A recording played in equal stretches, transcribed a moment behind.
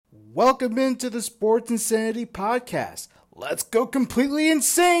Welcome into the Sports Insanity Podcast. Let's go completely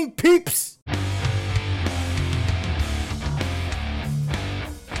insane, peeps!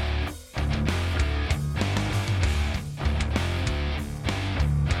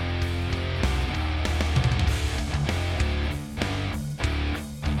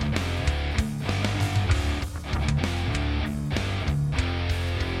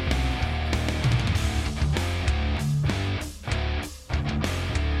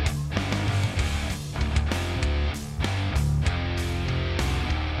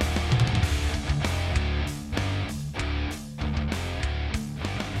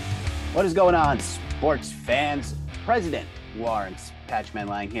 What is going on, sports fans? President Lawrence Patchman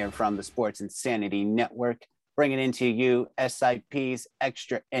Lang here from the Sports Insanity Network, bringing into you SIP's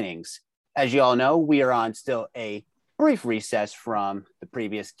Extra Innings. As you all know, we are on still a brief recess from the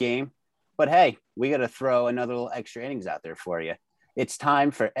previous game, but hey, we got to throw another little extra innings out there for you. It's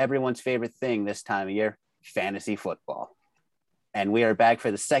time for everyone's favorite thing this time of year, fantasy football. And we are back for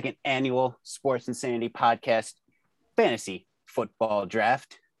the second annual Sports Insanity Podcast Fantasy Football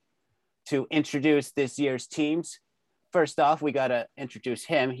Draft. To introduce this year's teams, first off, we got to introduce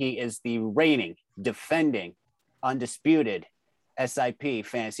him. He is the reigning, defending, undisputed SIP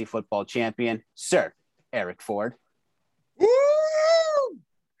fantasy football champion, Sir Eric Ford. Woo!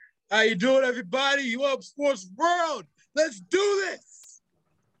 How you doing, everybody? You up, sports world? Let's do this.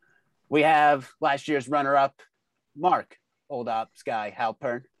 We have last year's runner-up, Mark, Old Ops guy,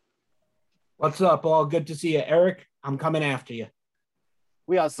 Halpern. What's up, all? Good to see you, Eric. I'm coming after you.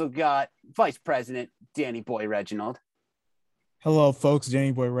 We also got Vice President Danny Boy Reginald. Hello, folks.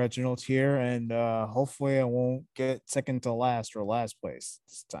 Danny Boy Reginald here, and hopefully I won't get second to last or last place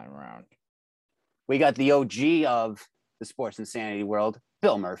this time around. We got the OG of the Sports Insanity world,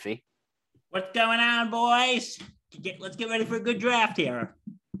 Bill Murphy. What's going on, boys? Let's get ready for a good draft here.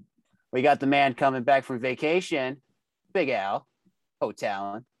 We got the man coming back from vacation, Big Al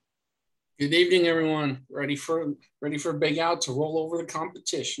Hotalon. Good evening, everyone. Ready for Big Al to roll over the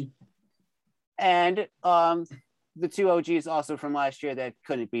competition. And the two OGs also from last year that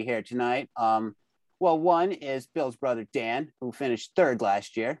couldn't be here tonight. One is Bill's brother, Dan, who finished third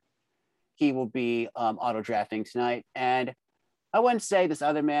last year. He will be auto drafting tonight. And I wouldn't say this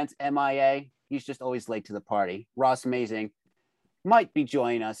other man's MIA. He's just always late to the party. Ross Amazing might be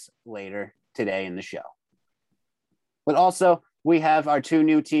joining us later today in the show. But also, we have our two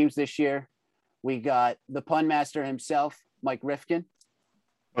new teams this year. We got the pun master himself, Mike Rifkin.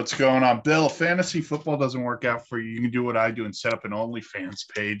 What's going on, Bill? Fantasy football doesn't work out for you. You can do what I do and set up an OnlyFans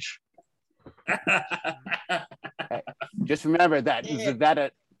page. Okay. Just remember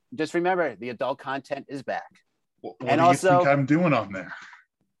just remember the adult content is back. What and do also, you think I'm doing on there?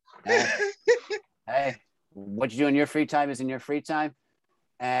 Hey, what you do in your free time is in your free time.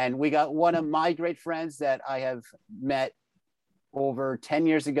 And we got one of my great friends that I have met over 10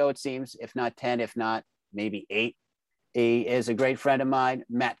 years ago, it seems, if not 10, if not maybe 8. He is a great friend of mine,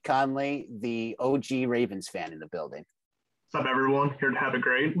 Matt Conley, the OG Ravens fan in the building. What's up, everyone? Here to have a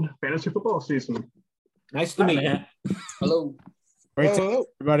great fantasy football season. Nice to meet you. Hello. Great to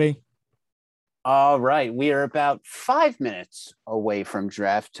everybody. All right, we are about 5 minutes away from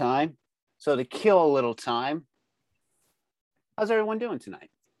draft time. So to kill a little time, how's everyone doing tonight?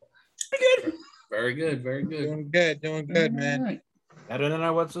 Good. Very good. Very good. Doing good, man. Right. Better than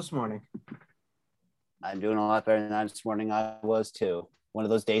I was this morning. I'm doing a lot better than this morning I was too. One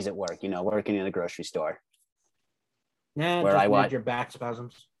of those days at work, working in a grocery store. Yeah, Where just I need want your back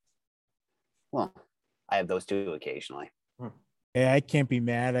spasms. Well, I have those too occasionally. Yeah, I can't be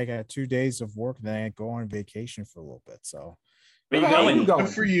mad. I got 2 days of work, then I go on vacation for a little bit. So, Where you going? Good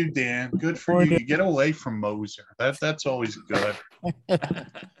for you, Dan. Good for you. You get away from Moser. That's always good.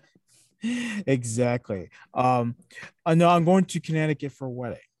 exactly. No, I'm going to Connecticut for a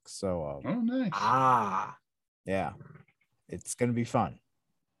wedding. So, Oh, nice. yeah, it's gonna be fun.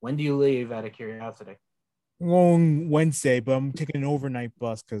 When do you leave, out of curiosity? I'm going Wednesday, but I'm taking an overnight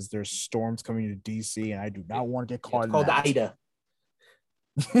bus because there's storms coming to DC, and I do not want to get caught. It's called that. Ida.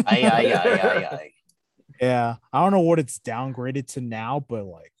 Aye. Yeah, I don't know what it's downgraded to now, but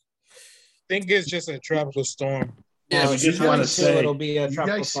like, I think it's just a tropical storm. Yeah, No, we just want to say, it'll be a You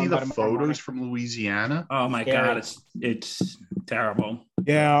tropical guys see storm the by tomorrow morning. photos from Louisiana? Oh my Scary. God, it's terrible.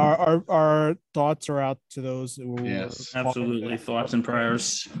 yeah, our thoughts are out to those who Yes. Absolutely, thoughts and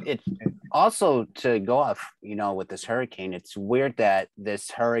prayers. It's also to go off, with this hurricane. It's weird that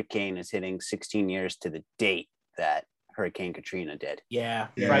this hurricane is hitting 16 years to the date that Hurricane Katrina did. Yeah,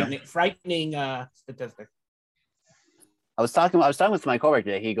 Yeah. frightening statistic. I was talking with my coworker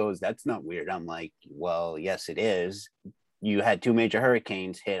today. He goes, "That's not weird." I'm like, "Well, yes, it is. you had two major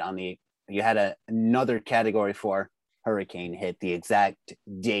hurricanes hit you had another Category 4 hurricane hit the exact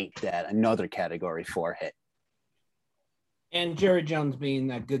date that another Category 4 hit. And Jerry Jones, being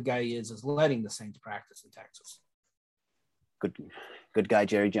that good guy he is letting the Saints practice in Texas. Good guy,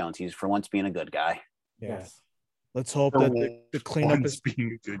 Jerry Jones. He's for once being a good guy. Yeah. Yes. Let's hope For that the cleanup once is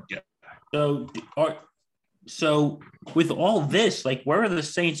being a good guy. So with all this, like, where are the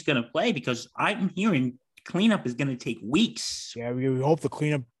Saints going to play? Because I'm hearing cleanup is going to take weeks. Yeah, we hope the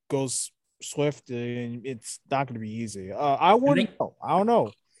cleanup goes swift, and it's not going to be easy. I wouldn't know. I don't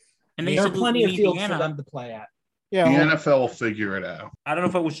know. And they There are said plenty of fields for Louisiana. them to play at. Yeah, The NFL will figure it out. I don't know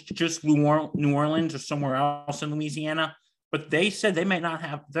if it was just New Orleans or somewhere else in Louisiana, but they said they're not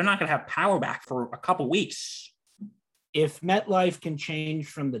going to have power back for a couple weeks. If MetLife can change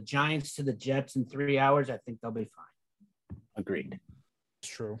from the Giants to the Jets in 3 hours, I think they'll be fine. Agreed. it's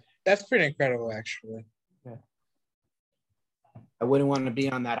true. That's pretty incredible, actually. I wouldn't want to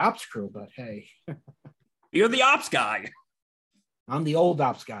be on that ops crew, but hey, You're the ops guy. I'm the old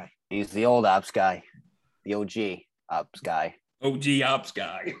ops guy. He's the old ops guy, the OG ops guy, OG ops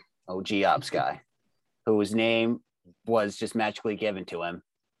guy. OG ops guy, whose name was just magically given to him.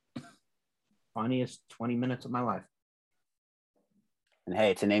 Funniest 20 minutes of my life. And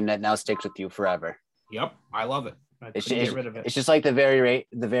hey, it's a name that now sticks with you forever. Yep, I love it. I couldn't get rid of it. It's just like the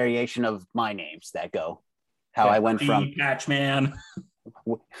variation of my names that go. How I went from Patchman.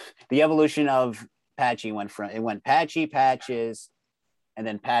 the evolution of Patchy went Patchy, Patches, and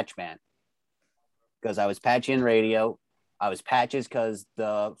then Patchman. Because I was Patchy in radio. I was Patches because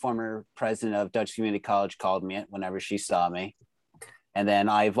the former president of Dutch Community College called me it whenever she saw me. And then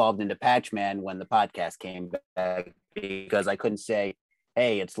I evolved into Patchman when the podcast came back because I couldn't say,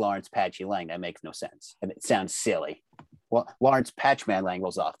 hey, it's Lawrence Patchy Lang. That makes no sense. And it sounds silly. Well, Lawrence Patchman Lang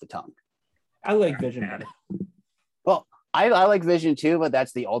rolls off the tongue. I like Vision better. Well, I like Vision too, but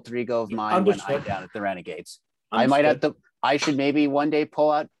that's the alter ego of mine when I'm down at the Renegades. I should maybe one day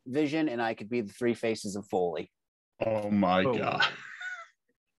pull out Vision and I could be the three faces of Foley. Oh my God.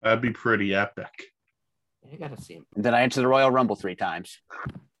 That'd be pretty epic. You gotta see him. And then I enter the Royal Rumble 3 times.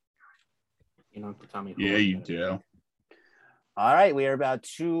 You don't have to tell me. Who Yeah, you do. All right, we are about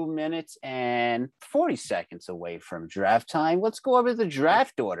 2 minutes and 40 seconds away from draft time. Let's go over the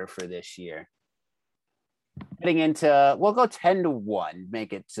draft order for this year. Heading into, we'll go 10-1,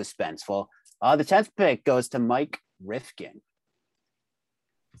 make it suspenseful. The 10th pick goes to Mike Rifkin.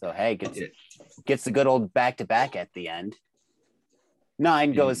 So, hey, gets the good old back-to-back at the end.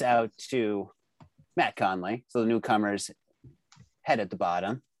 9 goes out to Matt Conley. So the newcomers head at the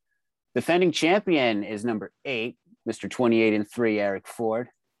bottom. Defending champion is number 8, Mr. 28-3, Eric Ford.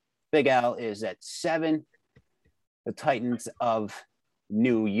 Big Al is at 7. The Titans of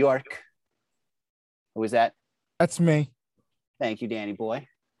New York. Who was that? That's me. Thank you, Danny boy.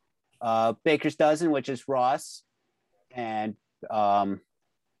 Baker's Dozen, which is Ross, and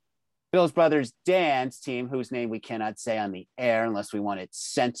Bill's Brothers Dan's team, whose name we cannot say on the air unless we want it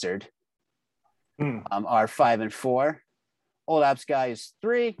censored, are 5-4. Old Ops Guy is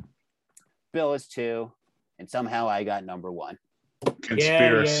 3. Bill is 2. And somehow I got number 1.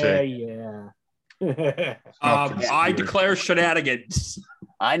 Conspiracy. Yeah. I declare shenanigans.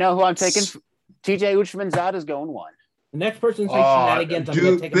 I know who I'm taking. TJ Uchmanzada is going 1. The next person saying shenanigans, I'm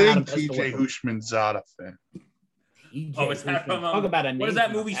going to take him out big and TJ Hushmanzada fan. Is that from Talk about a name what is that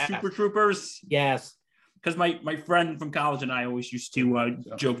from movie, the past. Super Troopers? Yes. Because my friend from college and I always used to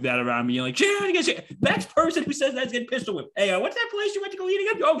joke that around me, like, shenanigans. Next person who says that's getting pistol whipped. Hey, what's that place you went to go eat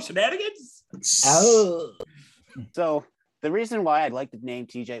again? Oh, shenanigans. Oh. So the reason why I'd like to name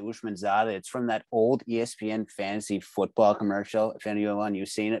TJ Ushmanzada, it's from that old ESPN fantasy football commercial. If anyone you've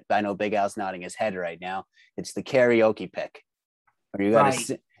seen it, I know Big Al's nodding his head right now. It's the karaoke pick, where you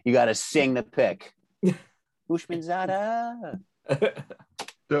gotta sing the pick. Ushmanzada.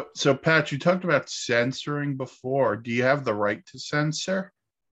 So Pat, you talked about censoring before. Do you have the right to censor?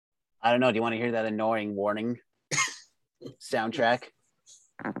 I don't know. Do you want to hear that annoying warning soundtrack?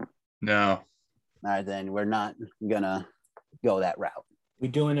 No. All right, then we're not gonna go that route. We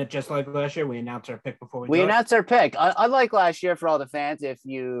doing it just like last year. We announced our pick before we announced our pick. Unlike last year, for all the fans, if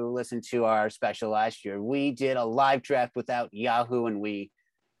you listened to our special last year, we did a live draft without Yahoo, and we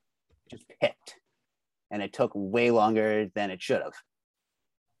just picked, and it took way longer than it should have.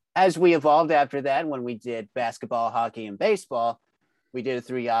 As we evolved after that, when we did basketball, hockey, and baseball, we did it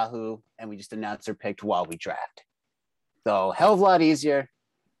through Yahoo, and we just announced our pick while we draft. So hell of a lot easier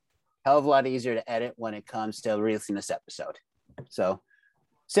to edit when it comes to releasing this episode. So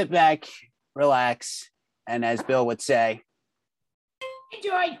sit back, relax, and as Bill would say,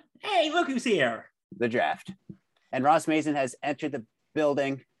 enjoy. Hey, look who's here. The draft. And Ross Mason has entered the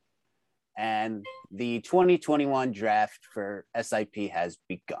building, and the 2021 draft for SIP has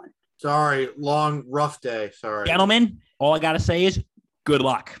begun. Sorry, long, rough day. Sorry. Gentlemen, all I got to say is good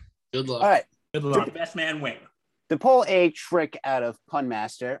luck. Good luck. All right. Good luck. The best man win. To pull a trick out of Pun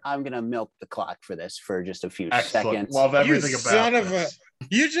Master, I'm going to milk the clock for this for just a few seconds. Love everything You about son of this.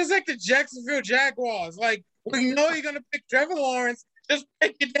 You just like the Jacksonville Jaguars. Like, we know you're going to pick Trevor Lawrence. Just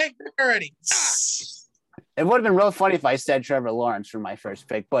pick your dang pick already. It would have been real funny if I said Trevor Lawrence for my first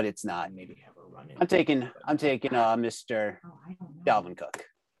pick, but it's not. Maybe have a run. I'm taking Mr. Dalvin Cook.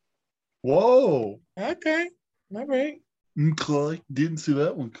 Whoa. Okay. All right. Okay. Didn't see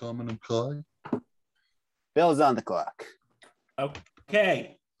that one coming, okay. Bill's on the clock.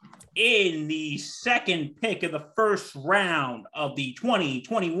 Okay. In the second pick of the first round of the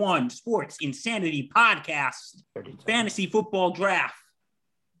 2021 Sports Insanity Podcast Fantasy Football Draft,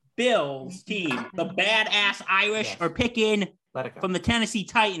 Bill's team, the Badass Irish, are picking from the Tennessee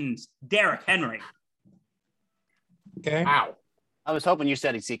Titans, Derrick Henry. Okay. Wow. I was hoping you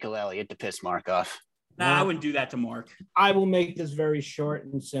said Ezekiel Elliott to piss Mark off. Nah, I wouldn't do that to Mark. I will make this very short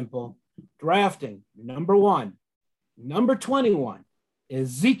and simple. Drafting number 1, number 21,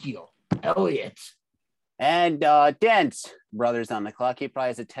 Ezekiel Elliott. And Dent's brother's on the clock. He probably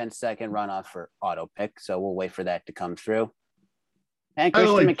has a 10-second runoff for auto pick, so we'll wait for that to come through. And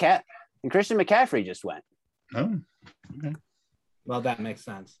Christian McCaffrey just went. Oh, okay. Well, that makes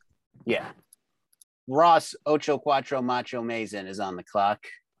sense. Yeah. Ross Ocho Cuatro Macho Mason is on the clock.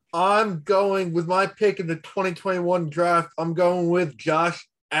 I'm going with my pick in the 2021 draft. I'm going with Josh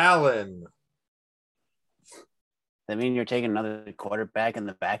Allen. That mean you're taking another quarterback in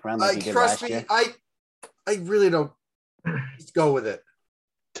the background like you did last year? I really don't. Just go with it.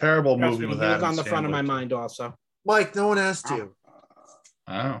 Terrible Trust movie me, with he was Adam on the front of my Sandler. mind also. Mike, no one asked you.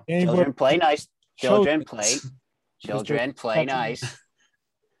 Oh. Children play nice. Children play Patrick. nice.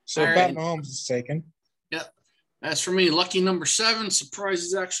 So All Pat right. Mahomes is taken. Yep. As for me, lucky number 7, surprise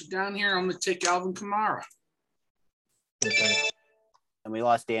is actually down here. I'm going to take Alvin Kamara. Okay. And we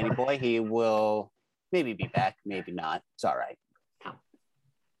lost Danny Boy. He will maybe be back, maybe not. It's all right.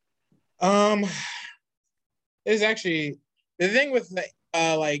 It's actually the thing with the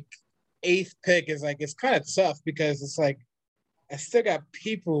like 8th pick is like it's kind of tough because it's like I still got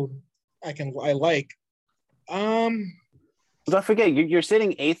people I like. Don't forget, you're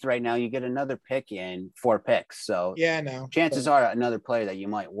sitting 8th right now. You get another pick in 4 picks. So Yeah, I know. chances are another player that you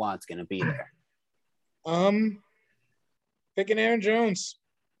might want is going to be there. Picking Aaron Jones.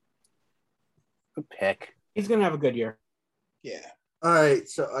 Good pick. He's going to have a good year. Yeah. All right,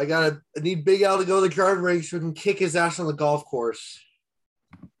 so I need Big Al to go to the driving range so we can kick his ass on the golf course.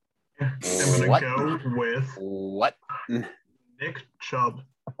 I'm going What? to go with What? Nick Chubb.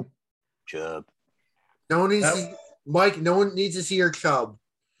 Chubb. No one needs to, Mike, no one needs to see your Chubb.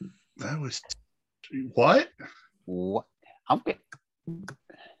 That was what? What? I'm good.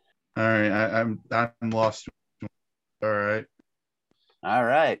 All right, I'm lost. All right. All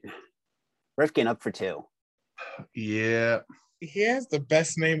right. Rifkin up for 2. Yeah. He has the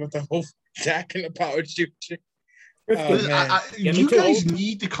best name of the whole Jack in the Power Choo. Listen, Man. you guys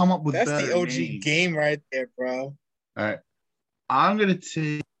need to come up with That's better the OG names. game right there, bro. All right. I'm going to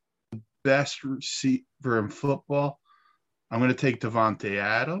take the best receiver in football. I'm going to take Devontae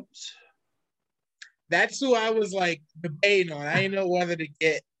Adams. That's who I was like debating on. I didn't know whether to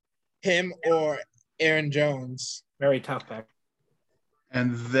get him or Aaron Jones. Very tough pick.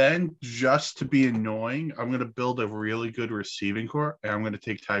 And then just to be annoying, I'm going to build a really good receiving core, and I'm going to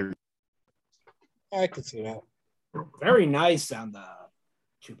take Tyree. I could see that. Very nice on the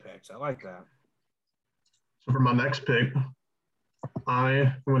 2 picks. I like that. So for my next pick,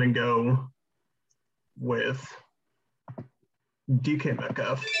 I'm going to go with DK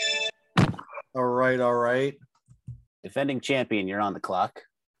Metcalf. All right. Defending champion, you're on the clock.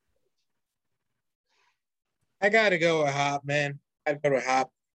 I gotta go with Hop, man. I'd go with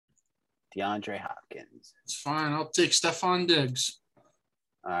Hop. DeAndre Hopkins. It's fine. I'll take Stephon Diggs.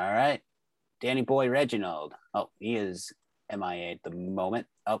 All right. Danny Boy Reginald. Oh, he is MIA at the moment.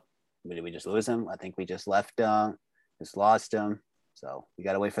 Oh, did we just lose him? I think we just lost him. So we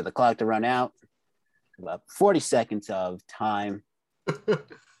got to wait for the clock to run out. About 40 seconds of time.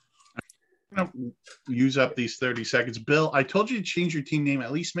 Use up these 30 seconds. Bill, I told you to change your team name.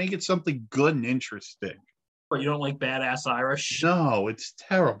 At least make it something good and interesting. Or you don't like Badass Irish? No, it's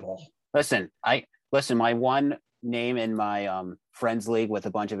terrible. Listen, my one name in my friends league with a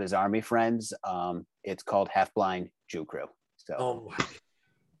bunch of his army friends, it's called Half Blind Jew Crew. So Oh my.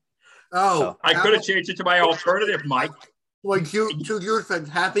 Oh, I could have changed it to my alternative, Mike. Like two Jewish fans.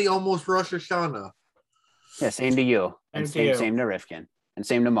 Happy almost Rosh Hashanah. Yeah, same to you. And same to Rifkin. And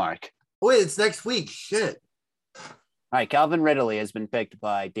same to Mark. Wait, it's next week. Shit. All right, Calvin Ridley has been picked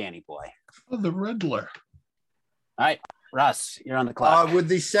by Danny Boy. Oh, the Riddler. All right, Russ, you're on the clock. With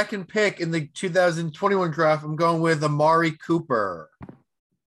the second pick in the 2021 draft, I'm going with Amari Cooper.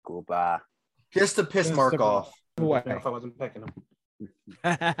 Cooper. Just to piss Mark off. Away. If I wasn't picking him.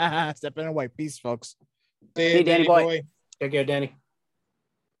 Stepping away. Peace, folks. Hey, Danny Boy. Take care, Danny.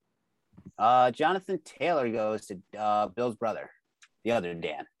 Jonathan Taylor goes to Bill's brother, the other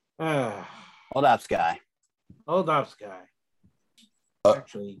Dan. Old Ops guy.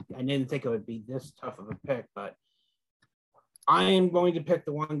 Actually, I didn't think it would be this tough of a pick, but I am going to pick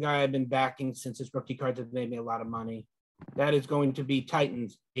the one guy I've been backing since his rookie cards have made me a lot of money. That is going to be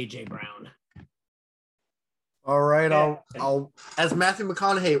Titans, AJ Brown. All right, I'll as Matthew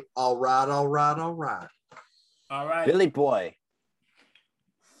McConaughey. All right. All right. Billy Boy.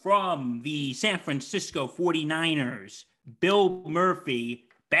 From the San Francisco 49ers, Bill Murphy,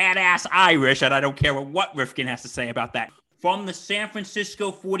 badass Irish, and I don't care what Rifkin has to say about that. From the San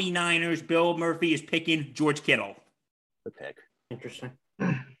Francisco 49ers, Bill Murphy is picking George Kittle. Good pick. Interesting.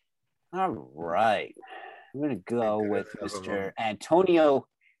 All right. I'm going to go with Mr. Antonio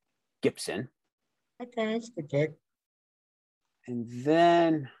Gibson. Okay, that's a good pick. And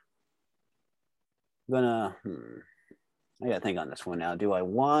then I'm going to... I got to think on this one now. Do I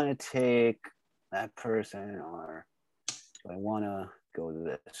want to take that person or do I want to go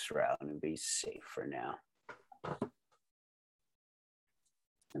this route and be safe for now?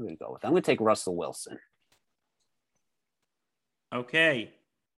 I'm going to take Russell Wilson. Okay.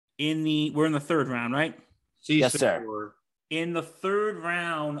 We're in the third round, right? Yes, sir. In the third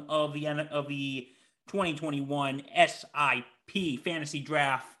round of the 2021 SIP fantasy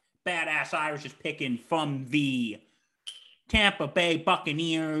draft, badass Irish is picking from the Tampa Bay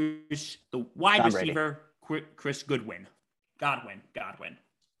Buccaneers, the wide receiver, Chris Godwin.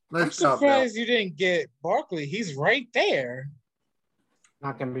 I'm surprised you didn't get Barkley. He's right there.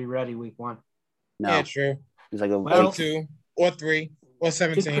 Not going to be ready week 1. No. Yeah, true. He's like a or 2 or 3 or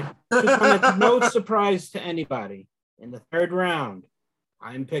 17. No surprise to anybody. In the third round,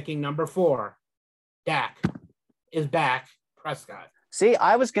 I'm picking number 4. Dak is back. Prescott. See,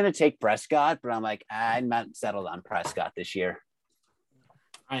 I was going to take Prescott, but I'm like, I'm not settled on Prescott this year.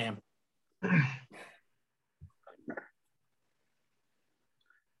 I am.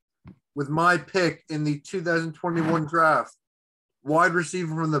 With my pick in the 2021 draft, wide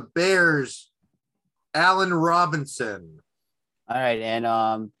receiver from the Bears, Allen Robinson. All right,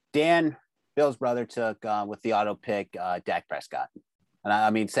 and Dan, Bill's brother, took with the auto pick Dak Prescott. And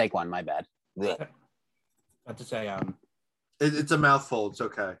I mean Saquon, my bad. About to say, it's a mouthful. It's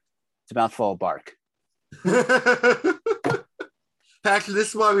okay. It's a mouthful of bark. Actually, this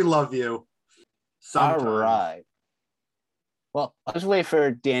is why we love you. Sometimes. All right. Well, I'll just wait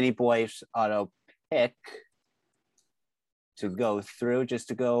for Danny Boy's auto pick to go through, just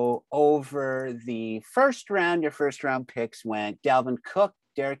to go over the first round. Your first round picks went Dalvin Cook,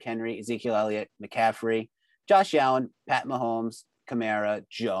 Derrick Henry, Ezekiel Elliott, McCaffrey, Josh Allen, Pat Mahomes, Kamara,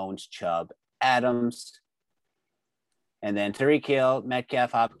 Jones, Chubb, Adams. And then Tyreek Hill,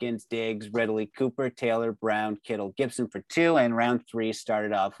 Metcalf, Hopkins, Diggs, Ridley, Cooper, Taylor, Brown, Kittle, Gibson for 2. And round 3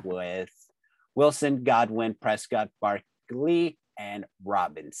 started off with Wilson, Godwin, Prescott, Barkley, and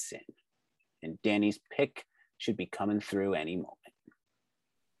Robinson. And Danny's pick should be coming through any moment.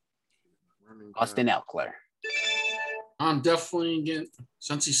 Austin Eckler. I'm definitely getting,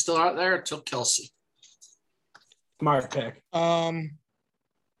 since he's still out there, took Kelsey. Smart pick.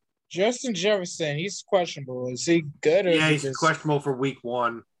 Justin Jefferson, he's questionable. Is he good? Or he's questionable for week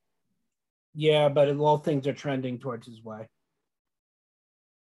 1. Yeah, but all things are trending towards his way.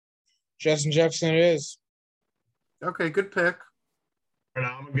 Justin Jefferson it is. Okay, good pick. And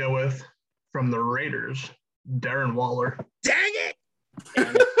I'm going to go with, from the Raiders, Darren Waller. Dang it!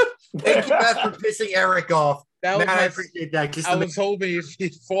 Thank you, Matt, for pissing Eric off. That I appreciate that. I was hoping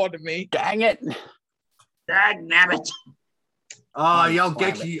he'd fall to me. Dang it. Dang nabbit. I'll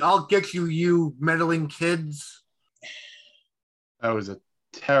get you, you meddling kids. That was a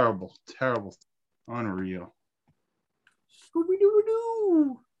terrible, unreal.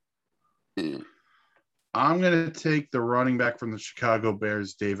 Scooby-Doo-Doo. I'm going to take the running back from the Chicago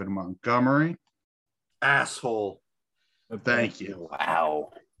Bears, David Montgomery. Asshole. Thank you.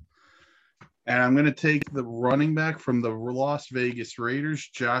 Wow. And I'm going to take the running back from the Las Vegas Raiders,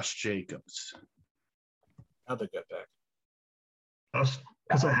 Josh Jacobs. Another good pick.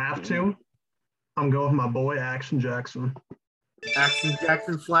 Because I have to, I'm going with my boy Action Jackson. Action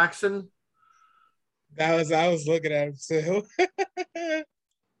Jackson Flaxon. I was looking at him too.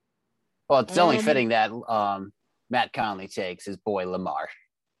 Well, it's only fitting that Matt Conley takes his boy Lamar.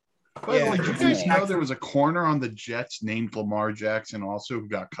 By the way, Yeah. did you guys know there was a corner on the Jets named Lamar Jackson also who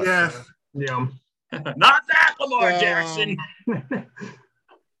got cut? Yes. Yeah. Not that Lamar Jackson.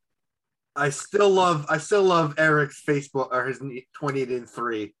 I still love Eric's Facebook or his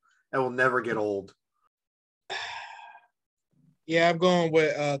 28-3. That will never get old. Yeah, I'm going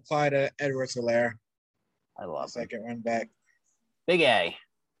with Clyde Edwards-Helaire. I love him. Second run back. Big A.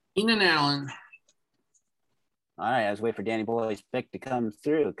 Keenan Allen. All right, I was waiting for Danny Boy's pick to come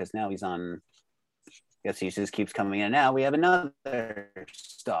through because now he's on. I guess he just keeps coming in and now. We have another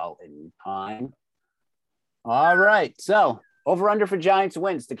stall in time. All right, so over-under for Giants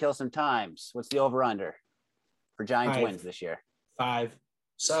wins to kill some times. What's the over-under for Giants 5. wins this year? 5.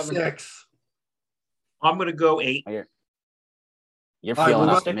 7. 6. I'm going to go 8. You're All right, feeling what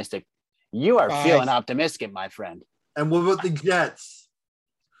about- optimistic. You are 5. feeling optimistic, my friend. And what about the Jets?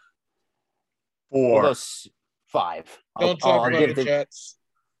 4. We'll go 5. Don't talk about the Jets.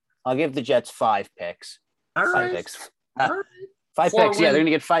 I'll give the Jets 5 picks. All 5 right. picks. All right. 5 4 picks. Yeah, wins. they're going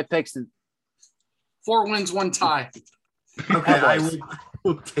to get 5 picks. 4 wins, 1 tie. Okay, I boys.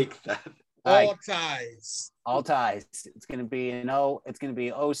 will take that. All right. All ties. All ties. It's going to be It's going to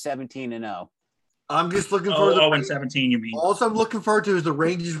be 17-0. I'm just looking for Oh, 0-17, you mean? Also, I'm looking forward to is the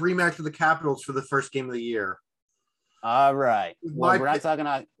Rangers rematch with the Capitals for the first game of the year. All right. Well, My we're not pick-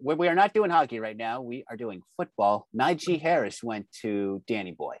 talking. We are not doing hockey right now. We are doing football. Najee Harris went to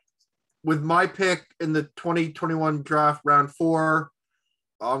Danny Boy. With my pick in the 2021 draft, round 4,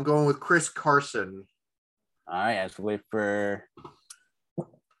 I'm going with Chris Carson. All right. As we wait for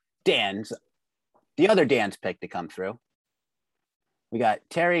the other Dan's pick to come through. We got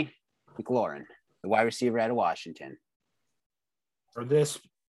Terry McLaurin, the wide receiver out of Washington. For this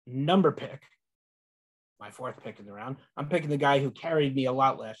number pick, my 4th pick in the round, I'm picking the guy who carried me a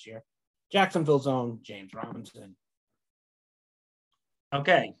lot last year, Jacksonville's own James Robinson.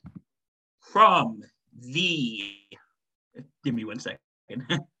 Okay. From the. Give me 1 second.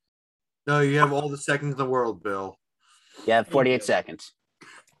 No, you have all the seconds in the world, Bill. You have 48 seconds.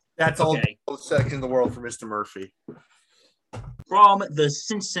 That's Okay. all the seconds in the world for Mr. Murphy. From the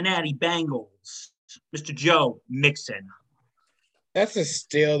Cincinnati Bengals, Mr. Joe Mixon. That's a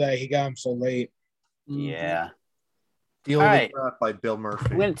steal that he got him so late. Yeah. Deal All of the right. draft by Bill Murphy.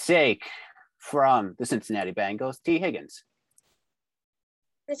 I'm going to take from the Cincinnati Bengals, T. Higgins.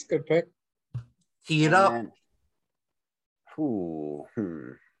 That's a good pick. Tee it up. And,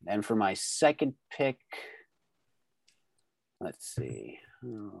 and for my second pick, let's see.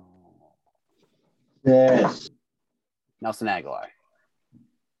 Yes. Nelson Aguilar. All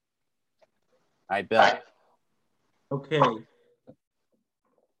right, Bill. Okay.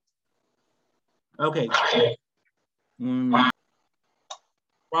 Okay. From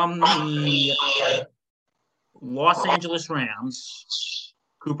the Los Angeles Rams,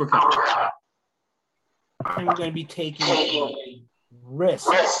 Cooper Kupp. I'm going to be taking a risk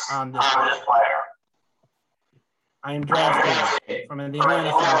on this player. I am drafting from the Atlanta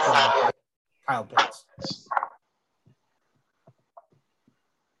Falcons, Kyle Pitts.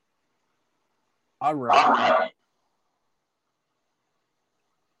 All right.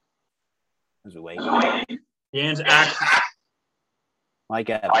 As we wait. Dan's action. Mike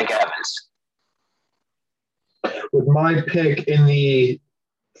Evans. With my pick in the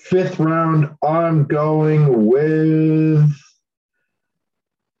 5th round, I'm going with.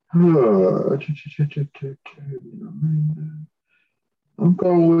 I'm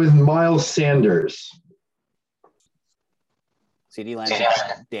going with Miles Sanders. CD Lamb.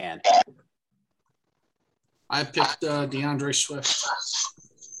 Dan. I picked DeAndre Swift.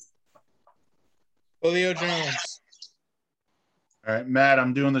 Julio Jones. All right, Matt,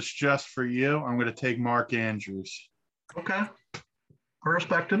 I'm doing this just for you. I'm going to take Mark Andrews. Okay. I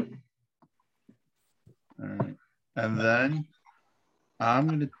respect it. All right. And then I'm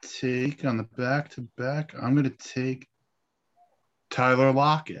going to take on the back-to-back, I'm going to take Tyler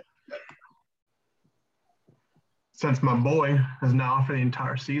Lockett. Since my boy is now for the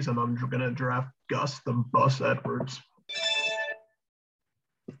entire season, I'm going to draft Gus the Bus Edwards.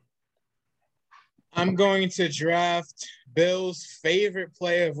 I'm going to draft Bill's favorite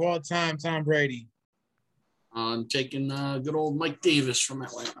player of all time, Tom Brady. I'm taking good old Mike Davis from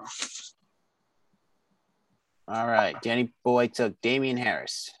Atlanta. All right. Danny Boy took Damian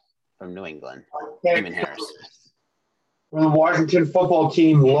Harris from New England. Damian Harris. For the Washington football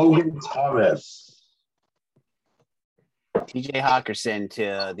team, Logan Thomas. TJ Hawkinson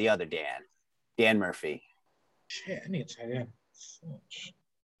to the other Dan Murphy. Shit, I need to tell you.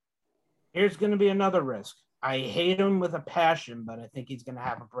 Here's going to be another risk. I hate him with a passion, but I think he's going to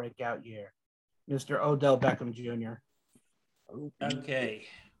have a breakout year. Mr. Odell Beckham Jr. Okay.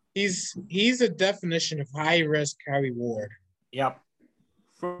 He's a definition of high risk, high reward. Yep.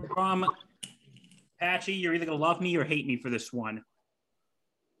 From Patchy, you're either going to love me or hate me for this one.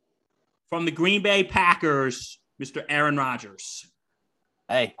 From the Green Bay Packers, Mr. Aaron Rodgers.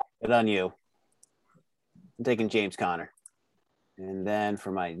 Hey, good on you. I'm taking James Conner. And then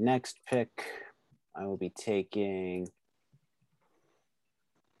for my next pick, I will take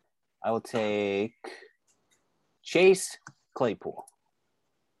Chase Claypool.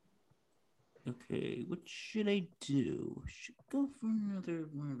 Okay, what should I do? Should go for another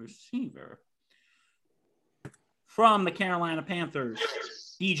wide receiver. From the Carolina Panthers,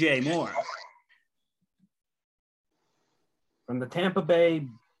 DJ Moore. From the Tampa Bay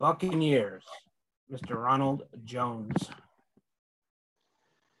Buccaneers, Mr. Ronald Jones.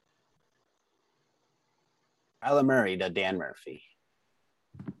 Kyler Murray to Dan Murphy.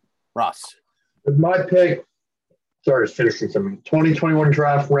 Ross. With my pick, sorry, finishing something. 2021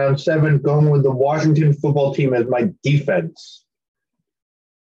 draft, round 7, going with the Washington football team as my defense.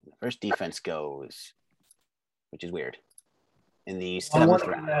 The first defense goes, which is weird, in the 7th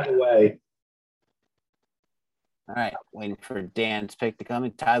round. That way. All right, waiting for Dan's pick to come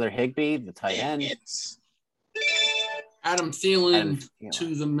in. Tyler Higbee, the tight end. Adam Thielen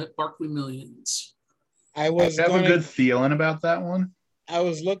to the Barkley Millions. I have a good feeling about that one. I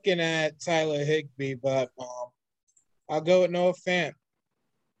was looking at Tyler Higbee, but I'll go with Noah Fant.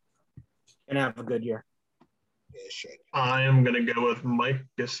 And have a good year. I am going to go with Mike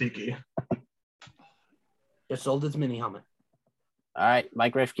Gesicki. Just sold his mini helmet. All right,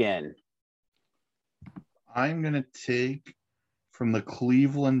 Mike Rifkin. I'm going to take from the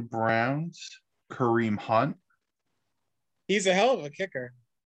Cleveland Browns, Kareem Hunt. He's a hell of a kicker.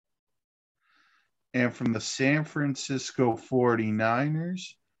 And from the San Francisco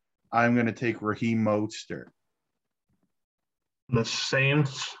 49ers, I'm going to take Raheem Mostert. The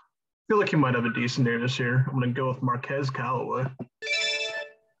Saints, I feel like he might have a decent year this year. I'm going to go with Marquez Callaway.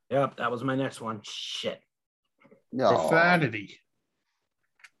 Yep, that was my next one. Shit. No. Profanity.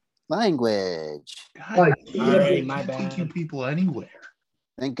 Language. God, Sorry, my bad. Take you people anywhere.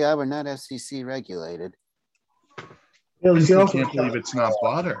 Thank God we're not FCC regulated. I still can't believe it's not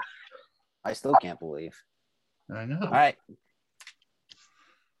butter. I still can't believe. I know. All right.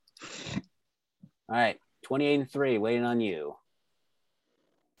 28-3, waiting on you.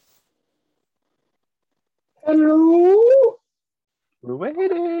 Hello. We're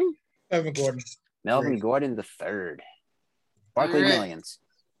waiting. Melvin Gordon. Melvin Gordon the third. Barkley Millions.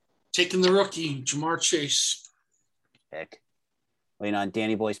 Taking the rookie, Jamar Chase. Pick. Waiting on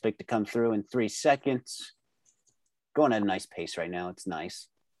Danny Boy's pick to come through in 3 seconds. Going at a nice pace right now. It's nice.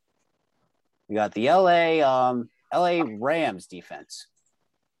 We got the LA Rams defense.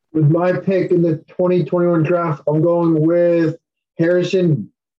 With my pick in the 2021 draft, I'm going with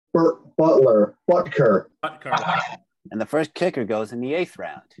Harrison Butker. And the first kicker goes in the 8th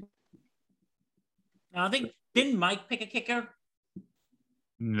round. Now, didn't Mike pick a kicker?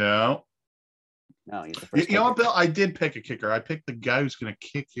 No, he's the first. You know what, Bill? I did pick a kicker. I picked the guy who's going to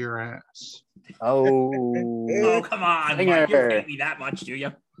kick your ass. Oh, come on. Mike, you don't hate me that much, do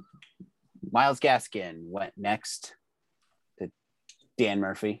you? Myles Gaskin went next to Dan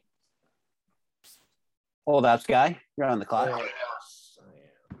Murphy. Hold up, Sky. You're on the clock. Yes, I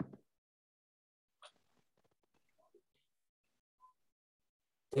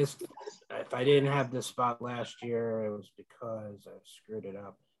am. If I didn't have this spot last year, it was because I screwed it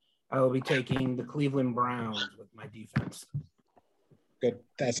up. I will be taking the Cleveland Browns with my defense. Good.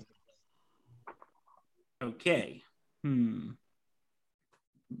 That's okay.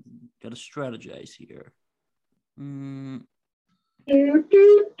 Got to strategize here. All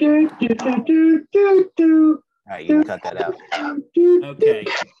right, you can cut that out. Okay.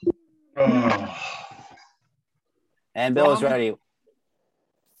 And Bill is ready.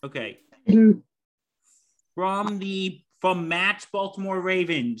 Okay. From Matt's Baltimore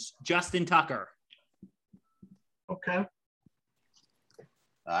Ravens, Justin Tucker. Okay.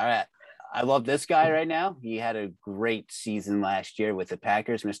 All right. I love this guy right now. He had a great season last year with the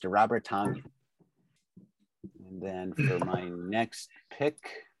Packers, Mr. Robert Tonyan. And then for my next pick,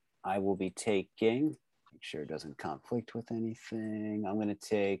 I will be taking, make sure it doesn't conflict with anything. I'm going to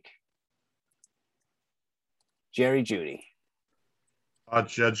take Jerry Jeudy.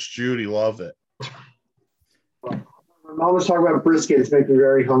 Judge Judy, love it. My mom was talking about brisket. It's making me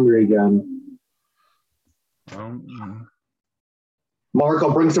very hungry again. Mark,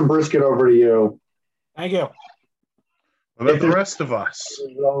 I'll bring some brisket over to you. Thank you. What about the rest of us?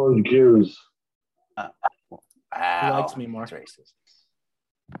 Jews. Wow. He likes me more. That's racist.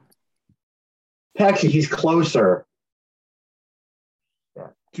 Paxi, he's closer.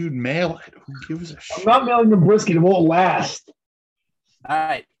 Dude, mail it. Who gives a shit? I'm not mailing the brisket. It won't last. All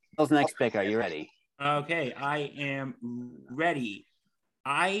right. Bill's next pick. Are you ready? Okay, I am ready.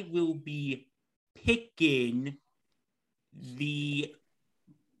 I will be picking the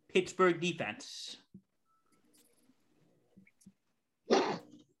Pittsburgh defense.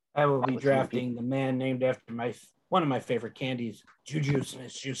 I will be drafting the man named after one of my favorite candies, Juju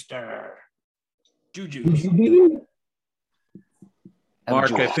Smith-Schuster. Juju.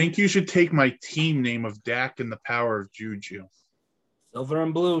 Mark, I think you should take my team name of Dak and the power of Juju. Silver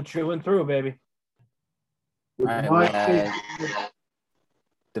and blue, true and through, baby. All right,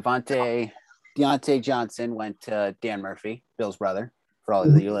 Deontay Johnson went to Dan Murphy, Bill's brother, for all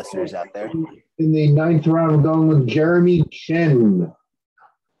of you listeners out there. In the 9th round, we're going with Jeremy Chin.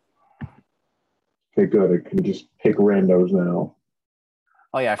 Okay, good. I can just pick randos now.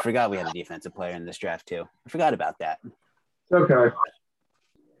 Oh, yeah, I forgot we had a defensive player in this draft, too. I forgot about that. Okay.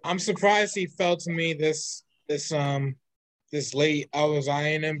 I'm surprised he fell to me this late. I was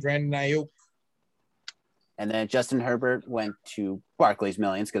eyeing him, Brandon Ayuk. And then Justin Herbert went to Barclays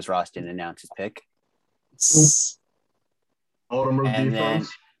Millions because Ross didn't announce his pick.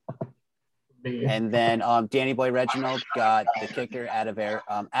 And then Danny Boy Reginald got the kicker out of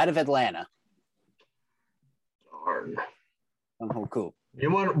Atlanta. Darn. Oh, cool. You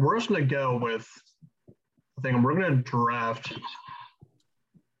know what? We're just going to go with, I think we're going to draft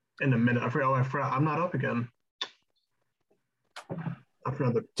in a minute. I forgot. I'm not up again. I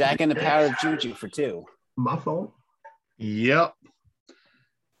forgot the Jack and the power of Juju for 2. My fault. Yep.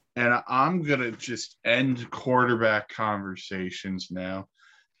 And I'm going to just end quarterback conversations now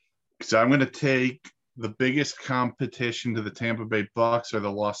because I'm going to take the biggest competition to the Tampa Bay Bucks or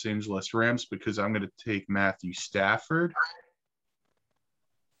the Los Angeles Rams because I'm going to take Matthew Stafford.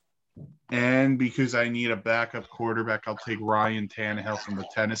 And because I need a backup quarterback, I'll take Ryan Tannehill from the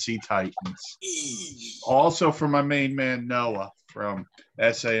Tennessee Titans. Also for my main man, Noah, from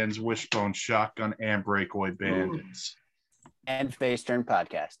SAN's Wishbone Shotgun and Breakaway Bandits. And Face Turn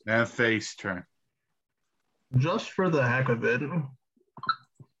Podcast. And Face Turn. Just for the heck of it, I'm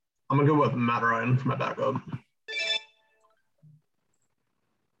going to go with Matt Ryan for my backup.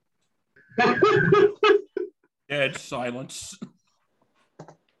 Dead silence.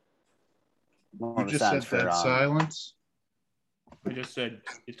 You just said dead silence? I just said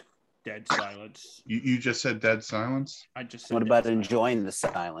it's dead silence. You just said dead silence? I just said what about enjoying the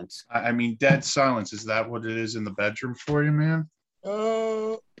silence? I mean, dead silence. Is that what it is in the bedroom for you, man?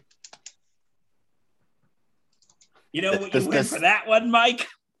 You know what you went for that one, Mike?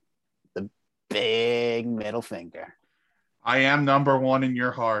 The big middle finger. I am number one in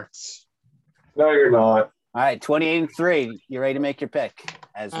your hearts. No, you're not. All right, 28-3. You ready to make your pick?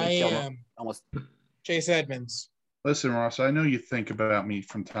 As I am. Almost. Chase Edmonds. Listen, Ross, I know you think about me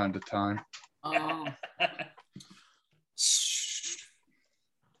from time to time. All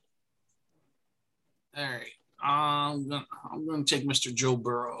right. I'm gonna take Mr. Joe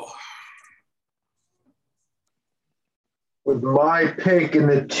Burrow. With my pick in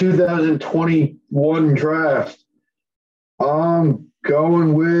the 2021 draft, I'm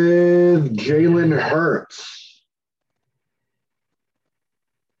going with Jalen Hurts.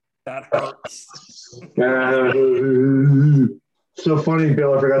 That hurts. So funny,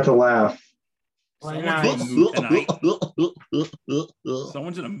 Bill. I forgot to laugh.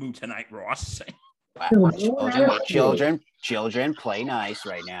 Someone's in a mood tonight, Ross. Wow. Children, play nice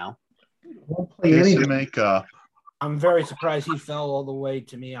right now. Kiss and make up. I'm very surprised he fell all the way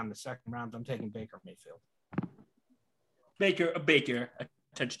to me on the second round. I'm taking Baker Mayfield. Baker, a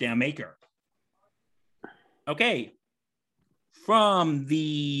touchdown maker. Okay. From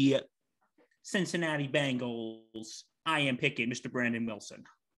the Cincinnati Bengals, I am picking Mr. Brandon Wilson.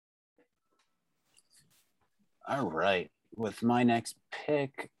 All right. With my next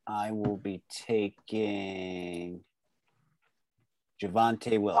pick, I will be taking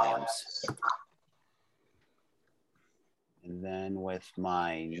Javonte Williams. And then with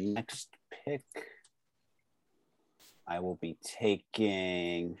my next pick, I will be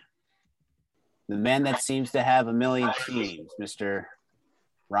taking the man that seems to have a million teams, Mr.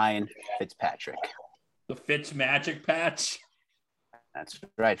 Ryan Fitzpatrick. The Fitz Magic Patch? That's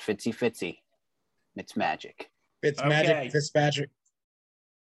right, Fitzy. It's magic. Fitzpatrick.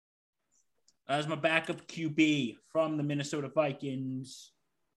 As my backup QB from the Minnesota Vikings,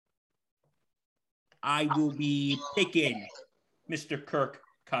 I will be picking Mr. Kirk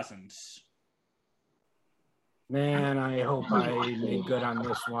Cousins. Man, I hope I made good on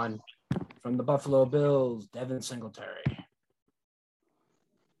this one. From the Buffalo Bills, Devin Singletary.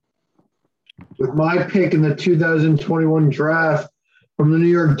 With my pick in the 2021 draft from the New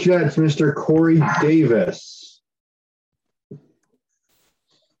York Jets, Mr. Corey Davis.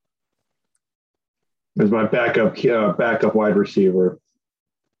 As my backup wide receiver.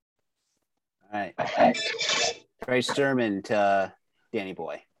 All right. Trey Sermon to Danny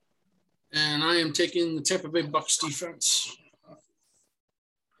Boy. And I am taking the Tampa Bay Bucks defense.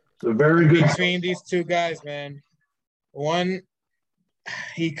 So very good. Between these two guys, man. One,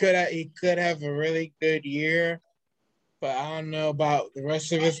 he could have a really good year, but I don't know about the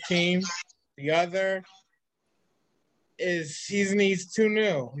rest of his team. The other is he's too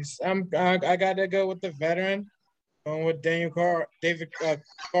new. I gotta go with the veteran, going with David Carr.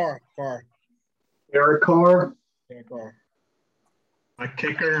 Eric Carr. Derek Carr. My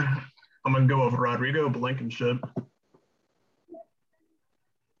kicker, I'm going to go with Rodrigo Blankenship.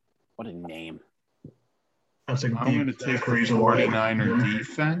 What a name. That's I'm going to take the 49er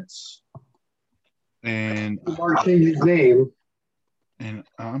defense. And Mark changed his name. And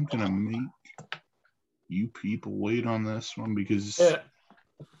I'm going to make you people wait on this one because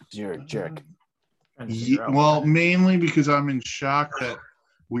you're a jerk. Well, mainly because I'm in shock that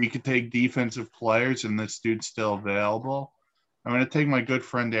we could take defensive players and this dude's still available. I'm going to take my good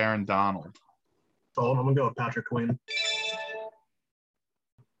friend Aaron Donald. So I'm going to go with Patrick Queen.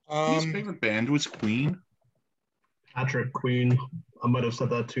 His favorite band was Queen. Patrick Queen. I might have said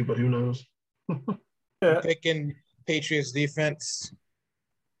that too, but who knows? Picking Patriots defense.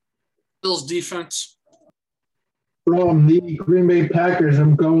 Bills defense. From the Green Bay Packers,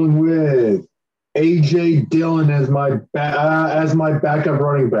 I'm going with A.J. Dillon as my backup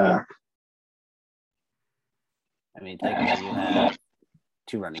running back. I mean, technically you have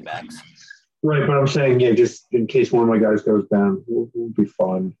two running backs. Right, but I'm saying, yeah, just in case one of my guys goes down, we'll be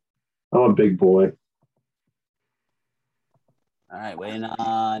fine. I'm a big boy. All right, waiting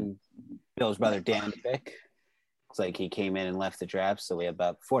on Bill's brother Dan to pick. Looks like he came in and left the draft, so we have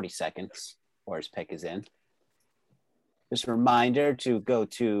about 40 seconds before his pick is in. Just a reminder to go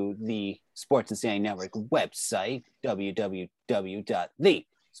to the Sports Insanity Network website,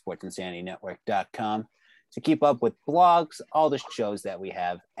 www.thesportsinsanitynetwork.com, to keep up with blogs, all the shows that we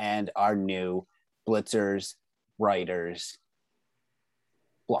have, and our new Blitzers, Writers,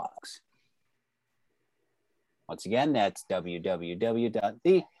 blogs. Once again, that's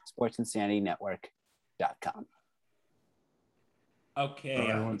www.thesportsinsanitynetwork.com. Okay.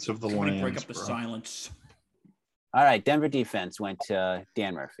 Silence of the Somebody lambs, break up the bro. silence. All right, Denver defense went to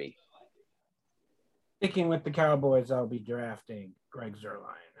Dan Murphy. Sticking with the Cowboys, I'll be drafting Greg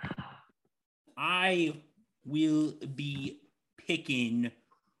Zuerlein. I will be picking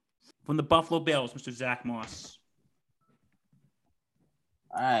from the Buffalo Bills, Mr. Zach Moss.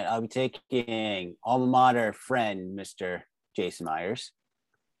 All right, I'll be taking alma mater friend, Mr. Jason Myers.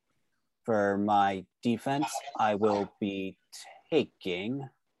 For my defense, I will be taking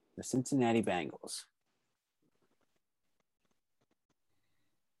the Cincinnati Bengals.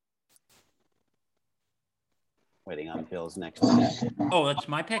 Waiting on Bill's next pick. Oh, that's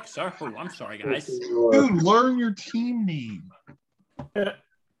my pick. Sorry. Oh, I'm sorry, guys. Dude, learn your team name.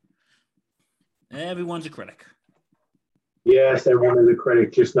 Everyone's a critic. Yes, everyone is a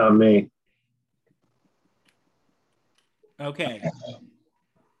critic, just not me. Okay.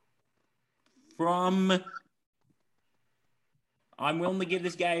 I'm willing to give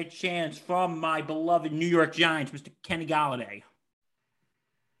this guy a chance from my beloved New York Giants, Mr. Kenny Golladay.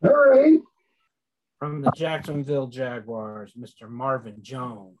 All right. From the Jacksonville Jaguars, Mr. Marvin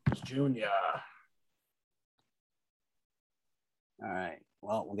Jones Jr. All right.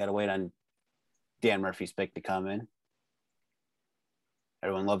 Well, we got to wait on Dan Murphy's pick to come in.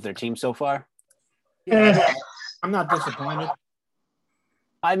 Everyone love their team so far? Yeah, I'm not disappointed.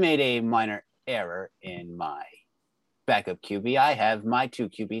 I made a minor error in my backup QB. I have my two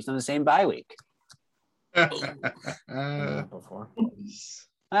QBs on the same bye week. Before.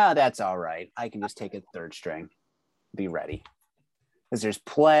 Oh, that's all right. I can just take a third string. Be ready. Because there's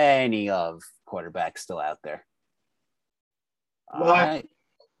plenty of quarterbacks still out there. All right.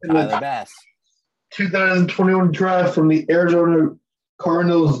 Tyler Bass. 2021 draft from the Arizona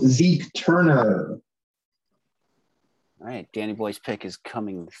Cardinals, Zeke Turner. All right. Danny Boy's pick is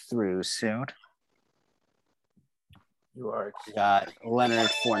coming through soon. You are. We got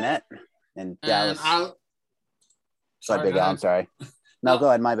Leonard Fournette and Dallas. Sorry, Big Al, I'm sorry. No, go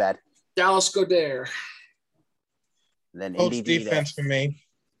ahead. My bad. Dallas Goddard. Then Coach Indy defense for me.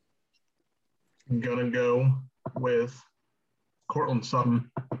 I'm going to go with Cortland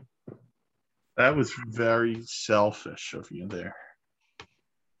Sutton. That was very selfish of you there.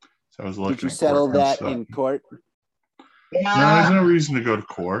 So I was looking. Did you at settle court that stuff. in court? No, there's no reason to go to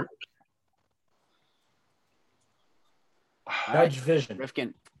court. Judge Vision.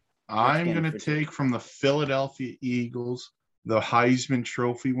 Rifkin. I'm going to take from the Philadelphia Eagles the Heisman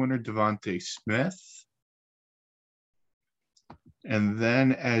Trophy winner, Devontae Smith. And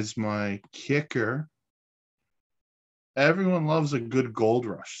then as my kicker, everyone loves a good gold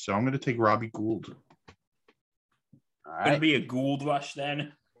rush. So I'm going to take Robbie Gould. All Going to right. be a Gould rush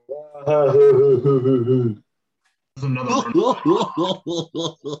then. There's another one.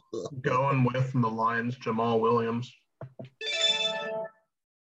 Going with the Lions, Jamal Williams.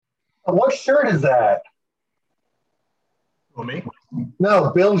 What shirt is that? Oh, me?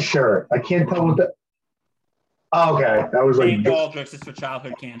 No, Bill's shirt. I can't tell what the. Oh, okay, that was like. St. Baldrick's is for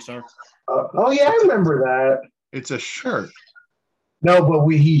childhood cancer. Oh yeah, I remember that. It's a shirt. No, but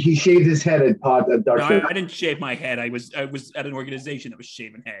he shaved his head at No, Dutch. I didn't shave my head. I was at an organization that was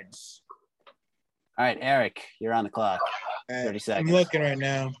shaving heads. All right, Eric, you're on the clock. 30 seconds. I'm looking right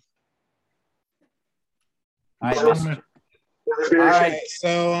now. All right, Mr. All right.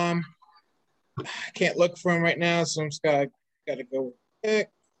 So I can't look for him right now, so I'm just gotta go with pick.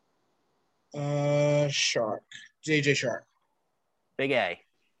 Shark. JJ Shark. Big A.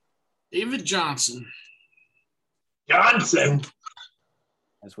 David Johnson. Johnson.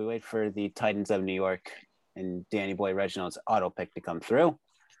 As we wait for the Titans of New York and Danny Boy Reginald's auto pick to come through,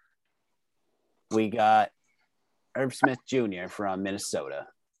 we got Irv Smith Jr. from Minnesota.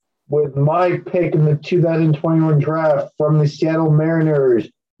 With my pick in the 2021 draft from the Seattle Mariners,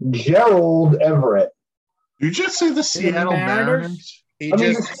 Gerald Everett. You just say the Seattle Mariners? He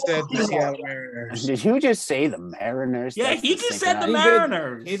just said the Seattle Mariners. Did you just say the Mariners? Yeah, That's he the just thinking said the I-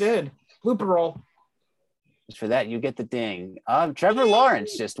 Mariners. He did. Blooper roll. Just for that, you get the ding. Trevor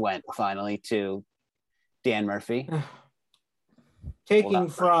Lawrence just went finally to Dan Murphy. Taking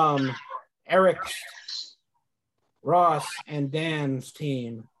from Eric, Ross, and Dan's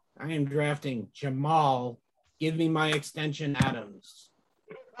team, I am drafting Jamal. Give me my extension, Adams.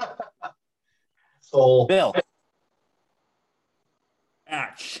 So Bill,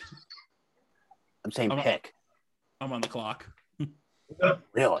 Atch. I'm saying pick. I'm on the clock.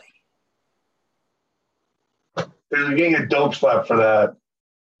 Really? They're getting a dope slap for that.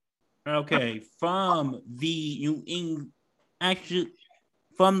 Okay, from the New England, actually,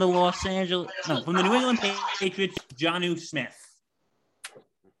 from the from the New England Patriots, Jonnu Smith.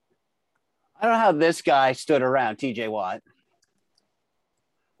 I don't know how this guy stood around TJ Watt.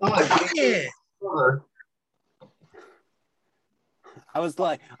 Yeah. I was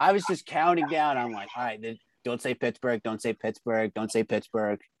just counting down. I'm like, all right, don't say Pittsburgh, don't say Pittsburgh, don't say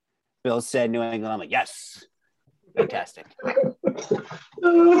Pittsburgh. Bill said New England. I'm like, yes. Fantastic.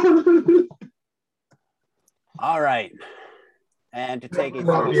 All right. And to take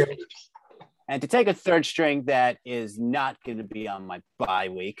a third string that is not going to be on my bye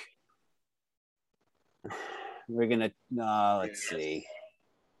week. We're going to let's see.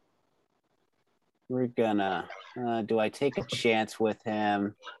 We're gonna do I take a chance with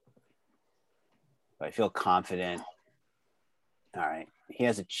him? Do I feel confident? All right. He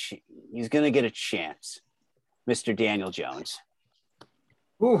has he's going to get a chance. Mr. Daniel Jones.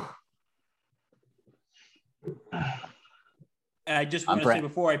 Ooh. I just want to say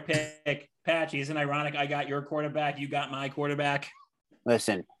before I pick Patchy, isn't it ironic? I got your quarterback, you got my quarterback.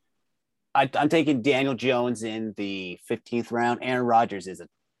 Listen, I'm taking Daniel Jones in the 15th round. Aaron Rodgers is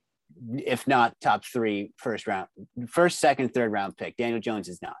if not top 3 first, second, third round pick. Daniel Jones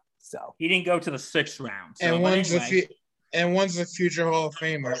is not. So he didn't go to the 6th round. So, and one's a future Hall of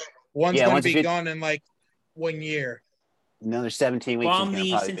Famer. One's going to be gone in like 1 year. Another 17 weeks. From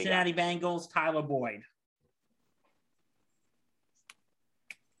the Cincinnati Bengals, Tyler Boyd.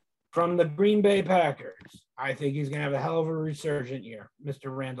 From the Green Bay Packers, I think he's going to have a hell of a resurgent year,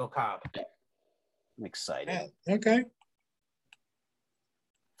 Mr. Randall Cobb. I'm excited. Yeah, okay.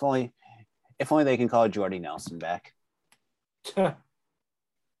 If only they can call Jordy Nelson back.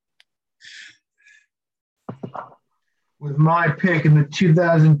 With my pick in the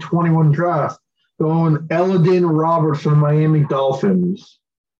 2021 draft, going Eldon Roberts from the Miami Dolphins.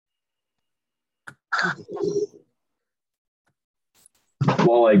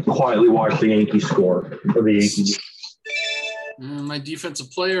 While I quietly watch the Yankees score for the Yankees. My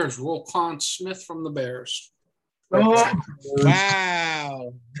defensive player is Roquan Smith from the Bears. Oh,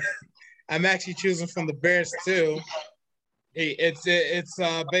 wow. I'm actually choosing from the Bears too. It's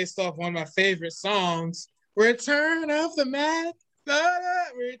based off one of my favorite songs, Return of the Mac.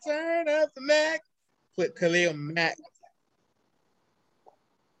 Return of the Mac. With Khalil Mack.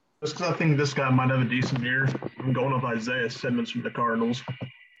 Just because I think this guy might have a decent year, I'm going with Isaiah Simmons from the Cardinals.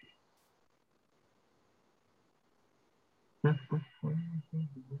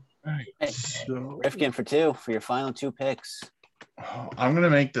 So Rifkin for 2 for your final 2 picks. I'm gonna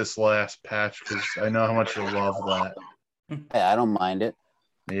make this last patch because I know how much you'll love that. Yeah, I don't mind it.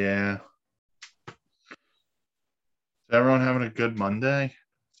 Yeah. Is everyone having a good Monday?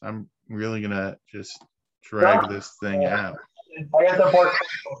 I'm really gonna just drag this thing out. I got the part.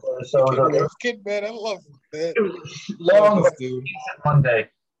 So Kid, man, I love it. it was long, but decent Monday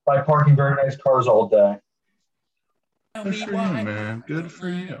by parking very nice cars all day. Good for you, man. Good for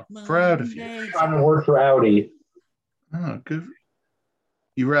you. Proud of you. Trying to work for Audi. Oh, good.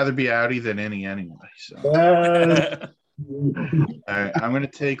 You'd rather be Audi than any anyway. So. All right, I'm going to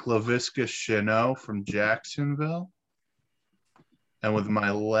take LaVisca Chenault from Jacksonville. And with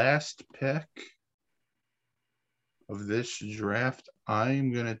my last pick of this draft,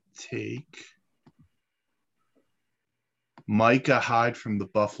 I'm going to take Micah Hyde from the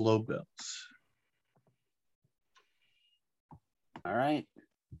Buffalo Bills. All right.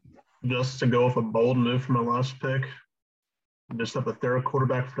 Just to go with a bold move for my last pick, just have the third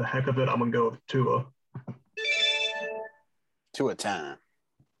quarterback for the heck of it. I'm going to go with Tua. Tua time.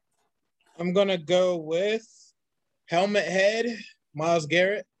 I'm going to go with helmet head, Myles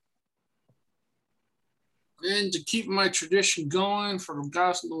Garrett. And to keep my tradition going for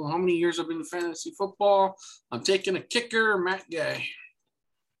gosh knows how many years I've been in fantasy football, I'm taking a kicker, Matt Gay.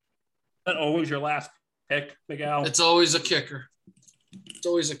 That always your last pick, Big Al? It's always a kicker. It's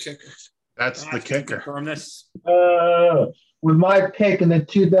always a kicker. That's the kicker. Confirm this. With my pick in the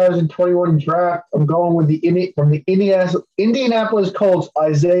 2021 draft, I'm going with from the Indianapolis Colts,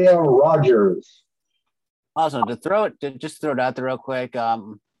 Isaiah Rodgers. Also, to throw it out there real quick,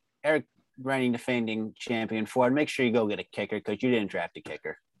 Eric, reigning defending champion Ford, make sure you go get a kicker because you didn't draft a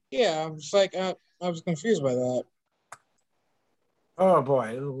kicker. Yeah, I'm just like, I was confused by that. Oh,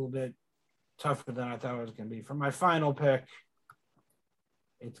 boy, a little bit tougher than I thought it was going to be. For my final pick,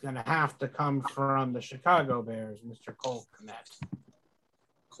 it's going to have to come from the Chicago Bears, Mr. Cole Kmet.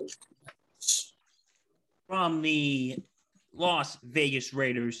 From the Las Vegas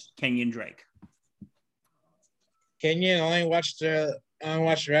Raiders, Kenyon Drake. Kenyon, I only watched the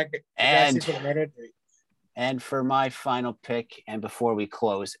record. And for my final pick, and before we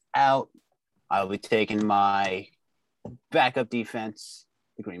close out, I'll be taking my backup defense,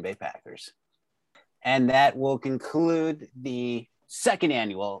 the Green Bay Packers. And that will conclude the second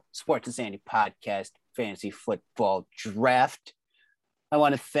annual Sports Insanity Podcast Fantasy Football Draft. I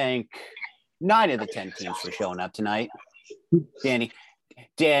want to thank 9 of the 10 teams for showing up tonight.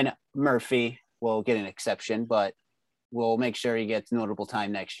 Dan Murphy will get an exception, but we'll make sure he gets notable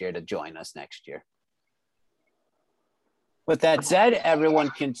time next year to join us next year. With that said,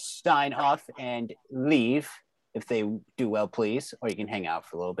 everyone can sign off and leave if they do well, please, or you can hang out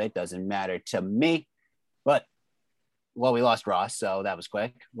for a little bit. Doesn't matter to me. But, well, we lost Ross, so that was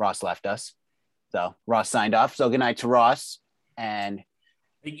quick. Ross left us. So Ross signed off. So good night to Ross and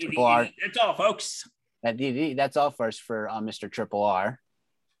Triple R. That's all, folks. That's all first for Mr. Triple R.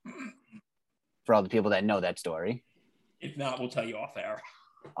 For all the people that know that story. If not, we'll tell you off air.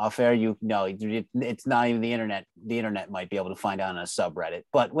 Off air, it's not even the internet. The internet might be able to find out on a subreddit.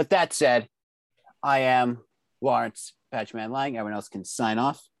 But with that said, I am Lawrence Patchman Lang. Everyone else can sign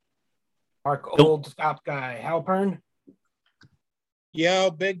off. Mark Old Stop Guy Halpern.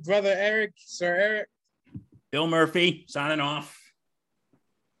 Yo, big brother Eric, Sir Eric. Bill Murphy signing off.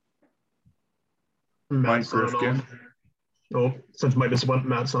 Mike Rifkin. Oh, since Mike just went,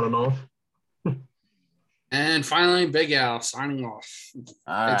 Matt signing off. And finally, Big Al signing off.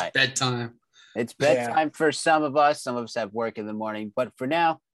 All It's right. bedtime. It's bedtime for some of us. Some of us have work in the morning. But for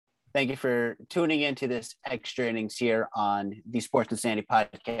now, thank you for tuning into this extra innings here on the Sports Insanity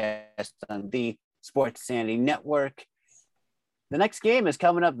Podcast on the Sports Insanity Network. The next game is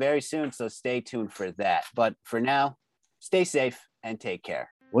coming up very soon, so stay tuned for that. But for now, stay safe and take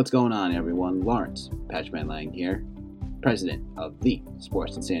care. What's going on, everyone? Lawrence Patchman Lang here, president of the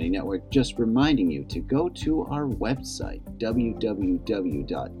Sports Insanity Network, just reminding you to go to our website,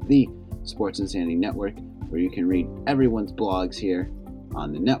 www.thesportsinsanitynetwork, where you can read everyone's blogs here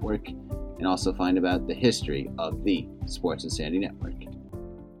on the network and also find about the history of the Sports Insanity Network.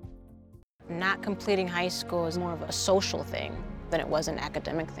 Not completing high school is more of a social thing than it was an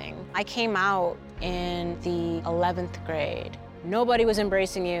academic thing. I came out in the 11th grade. Nobody was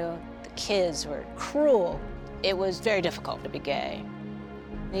embracing you. The kids were cruel. It was very difficult to be gay.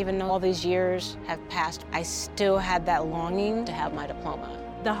 Even though all these years have passed, I still had that longing to have my diploma.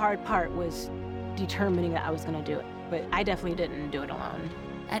 The hard part was determining that I was going to do it, but I definitely didn't do it alone.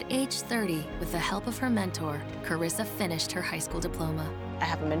 At age 30, with the help of her mentor, Carissa finished her high school diploma. I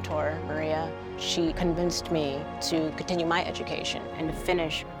have a mentor, Maria. She convinced me to continue my education and to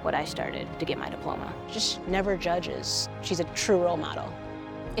finish what I started to get my diploma. Just never judges. She's a true role model.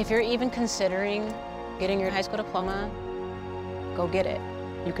 If you're even considering getting your high school diploma, go get it.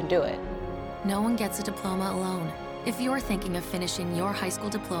 You can do it. No one gets a diploma alone. If you're thinking of finishing your high school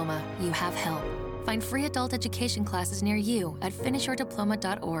diploma, you have help. Find free adult education classes near you at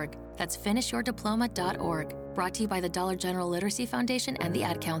finishyourdiploma.org. That's finishyourdiploma.org. Brought to you by the Dollar General Literacy Foundation and the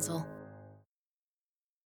Ad Council.